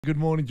Good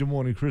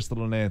morning,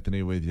 Crystal and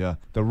Anthony with you.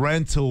 The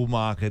rental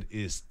market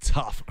is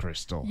tough,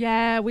 Crystal.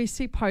 Yeah, we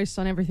see posts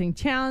on everything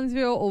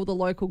Townsville, all the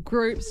local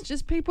groups,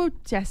 just people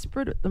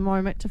desperate at the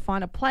moment to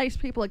find a place.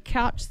 People are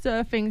couch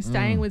surfing,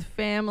 staying with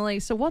family.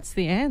 So what's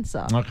the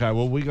answer? Okay,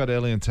 well, we got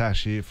Ellie and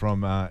Tash here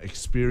from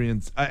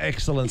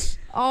Excellence.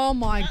 Oh,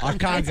 my God. I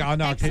can't go. I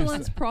know.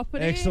 Excellence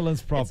Property.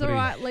 Excellence Property. It's all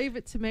right. Leave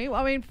it to me.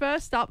 I mean,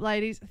 first up,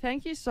 ladies,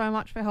 thank you so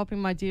much for helping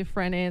my dear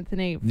friend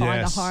Anthony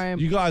find a home.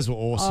 You guys were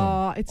awesome.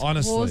 Oh, it's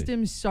honestly caused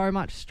him so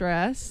much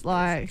stress.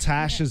 Like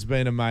Tash has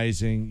been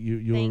amazing.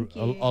 You're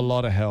a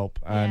lot of help.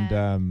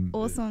 Yeah. And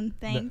awesome.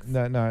 Thanks.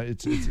 No,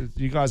 it's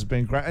you guys have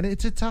been great. And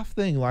it's a tough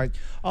thing. Like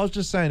I was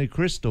just saying to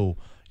Crystal,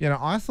 you know,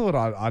 I thought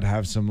I'd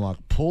have some like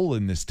pull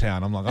in this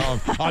town. I'm like,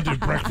 oh, I do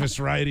breakfast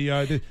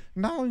radio.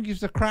 No one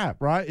gives a crap,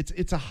 right?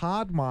 It's a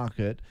hard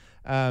market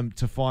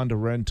to find a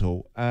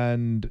rental.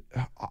 And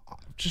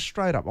just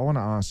straight up, I want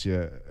to ask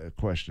you a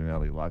question,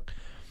 Ellie. Like,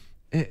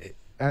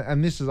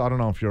 and this is, I don't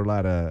know if you're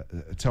allowed to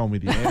tell me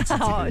the answer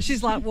to this.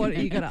 She's like, what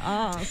are you going to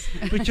ask?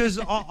 Because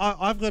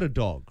I've got a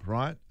dog,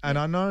 right? And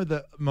I know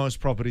that most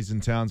properties in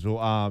Townsville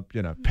are,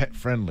 you know, pet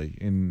friendly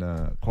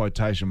in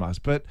quotation marks.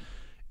 But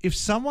if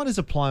someone is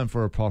applying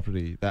for a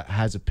property that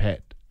has a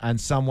pet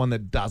and someone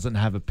that doesn't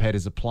have a pet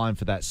is applying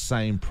for that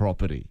same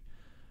property,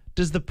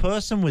 does the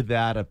person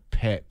without a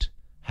pet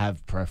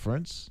have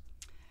preference?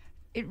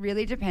 It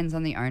really depends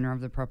on the owner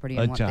of the property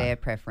and what their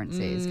preference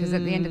is. Because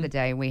at the end of the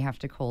day, we have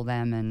to call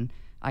them and,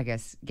 I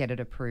guess, get it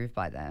approved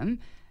by them.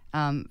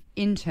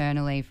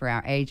 Internally for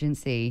our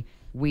agency,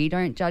 we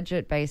don't judge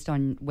it based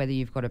on whether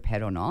you've got a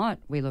pet or not.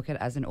 We look at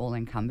it as an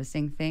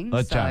all-encompassing thing.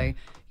 So,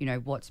 you know,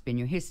 what's been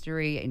your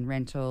history in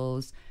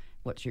rentals?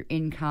 What's your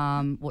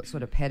income? What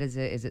sort of pet is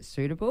it? Is it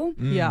suitable?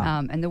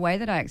 Yeah. And the way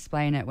that I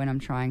explain it when I'm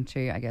trying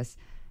to, I guess,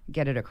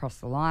 get it across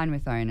the line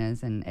with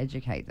owners and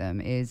educate them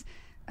is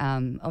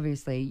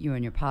obviously you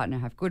and your partner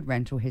have good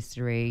rental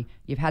history.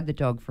 You've had the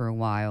dog for a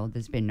while.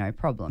 There's been no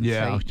problem.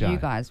 Yeah, so you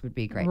guys would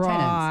be great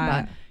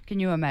tenants. But can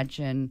you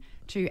imagine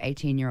two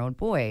 18-year-old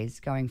boys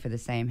going for the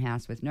same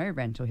house with no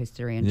rental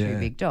history and two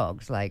big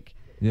dogs? Like,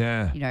 you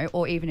know,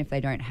 or even if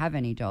they don't have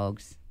any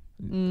dogs.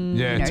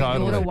 Totally. It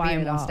would be a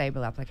more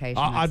stable application.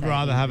 I'd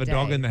rather have a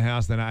dog in the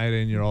house than an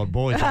 18-year-old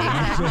boy.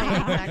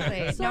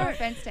 Exactly. No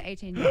offense to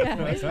 18-year-old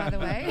boys, by the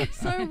way.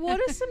 So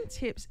what are some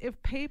tips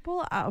if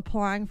people are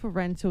applying for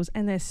rentals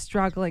and they're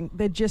struggling,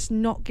 they're just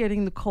not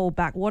getting the call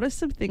back? What are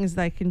some things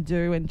they can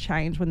do and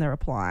change when they're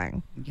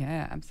applying?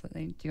 Yeah,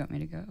 absolutely. Do you want me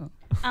to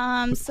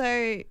go?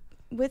 So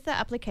with the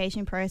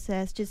application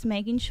process, just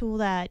making sure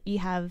that you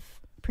have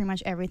pretty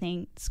much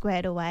everything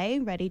squared away,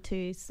 ready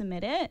to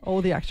submit it.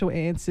 All the actual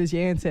answers.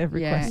 You answer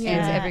every question.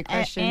 Answer every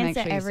question. Answer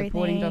make sure your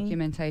supporting everything.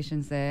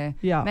 documentation's there.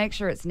 Yeah. Make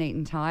sure it's neat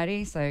and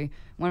tidy. So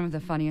one of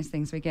the funniest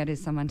things we get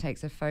is someone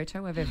takes a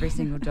photo of every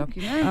single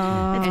document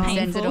and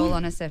sends it all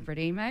on a separate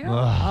email.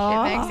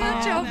 It makes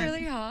our job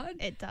really hard.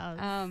 It does.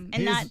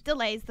 And that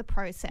delays the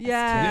process.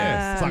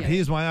 Yeah. It's like,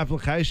 here's my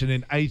application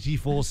in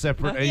 84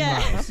 separate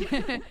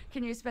emails.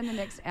 Can you spend the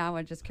next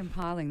hour just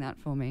compiling that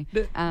for me?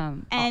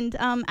 And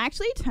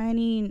actually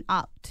turning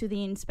up to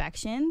the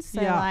inspections.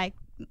 So like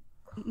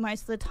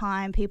most of the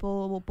time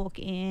people will book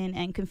in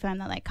and confirm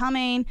that they're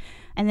coming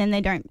and then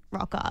they don't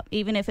rock up.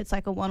 Even if it's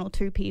like a one or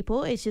two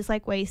people, it's just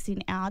like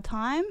wasting our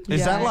time.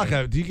 Is that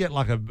like do you get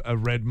like a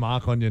red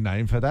mark on your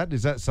name for that?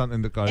 Is that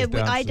something that goes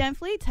down? I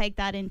definitely take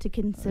that into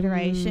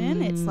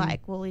consideration. It's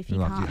like, well, if you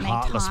can't make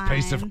heartless time.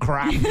 piece of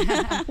crap.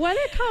 When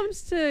it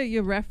comes to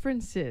your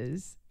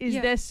references, is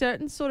there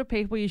certain sort of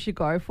people you should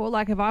go for?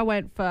 Like if I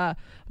went for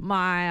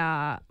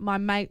my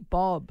mate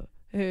Bob,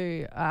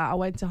 who I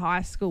went to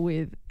high school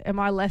with, am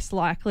I less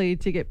likely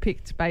to get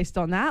picked based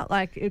on that?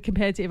 Like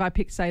compared to if I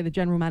picked, say, the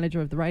general manager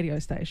of the radio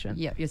station?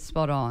 Yep, you're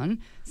spot on.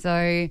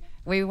 So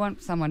we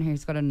want someone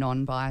who's got a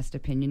non-biased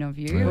opinion of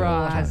you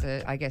or has,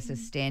 a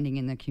standing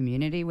in the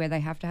community where they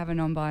have to have a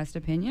non-biased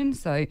opinion.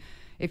 So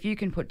if you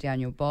can put down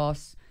your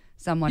boss,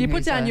 someone you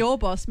put down your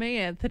boss, me,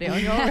 Anthony,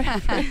 on your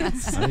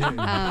reference.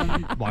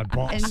 My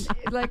boss.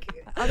 And like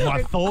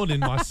my thorn in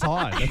my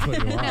side. That's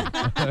what you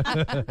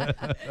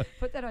are.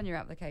 Put that on your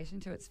application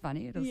too. It's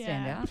funny. It'll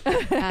stand out.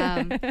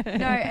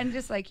 No, and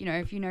just like, you know,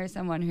 if you know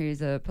someone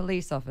who's a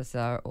police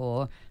officer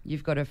or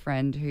you've got a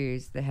friend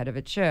who's the head of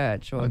a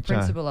church or a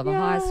principal of a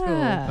high school.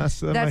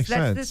 That's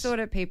the sort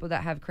of people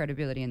that have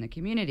credibility in the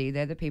community.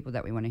 They're the people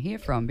that we want to hear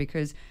from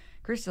because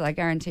Crystal, I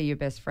guarantee your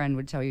best friend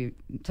would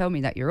tell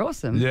me that you're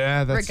awesome.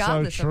 Yeah, that's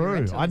so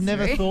true. I'd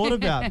never thought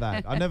about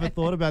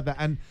that.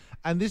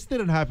 And this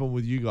didn't happen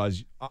with you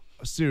guys.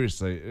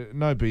 Seriously,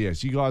 no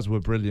BS. You guys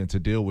were brilliant to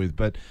deal with.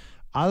 But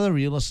other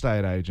real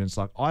estate agents,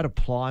 like I'd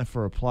apply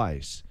for a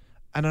place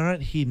and I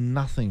don't hear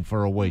nothing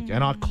for a week.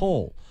 And I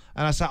call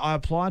and I say, I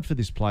applied for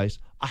this place.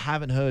 I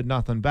haven't heard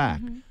nothing back.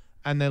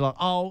 And they're like,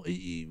 oh,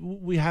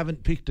 we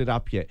haven't picked it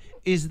up yet.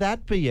 Is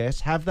that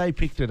BS? Have they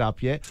picked it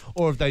up yet?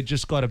 Or have they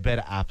just got a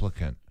better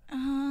applicant?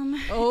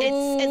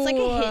 it's like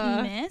a hit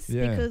and miss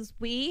Yeah. because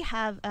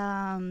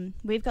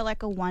we've got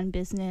like a 1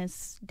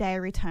 business day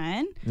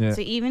return. Yeah.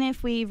 So even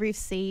if we've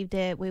received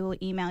it, we will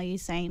email you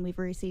saying we've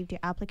received your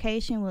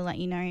application. We'll let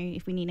you know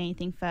if we need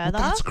anything further.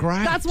 That's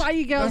great. That's why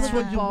you girls That's are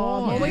what you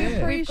Bob. want. Well, we Yeah.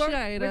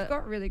 appreciate it. We've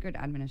got really good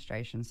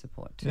administration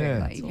support too. Yeah.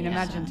 Like you can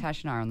imagine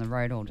Tash and I are on the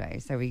road all day,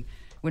 so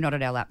we're not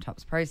at our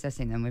laptops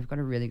processing them. We've got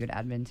a really good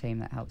admin team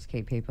that helps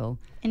keep people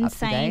In up to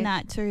saying date.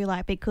 that too,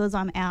 like because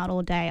I'm out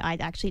all day,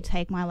 I'd actually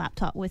take my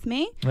laptop with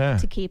me Yeah.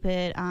 to keep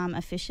it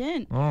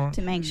efficient, All right.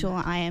 to make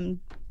sure I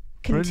am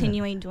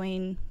continuing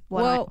doing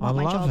what, Well, what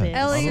my I love job it. is.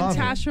 Ellie I love and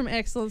Tash it. from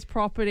Excellence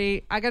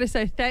Property, I got to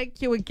say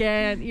thank you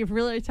again. You've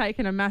really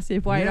taken a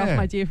massive weight Yeah. off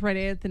my dear friend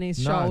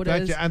Anthony's No, shoulders.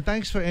 thank you. And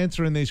thanks for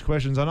answering these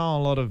questions. I know a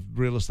lot of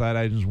real estate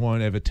agents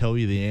won't ever tell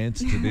you the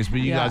answer to this, but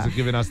you Yeah. guys are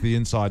giving us the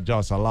inside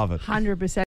job. I love it. 100%.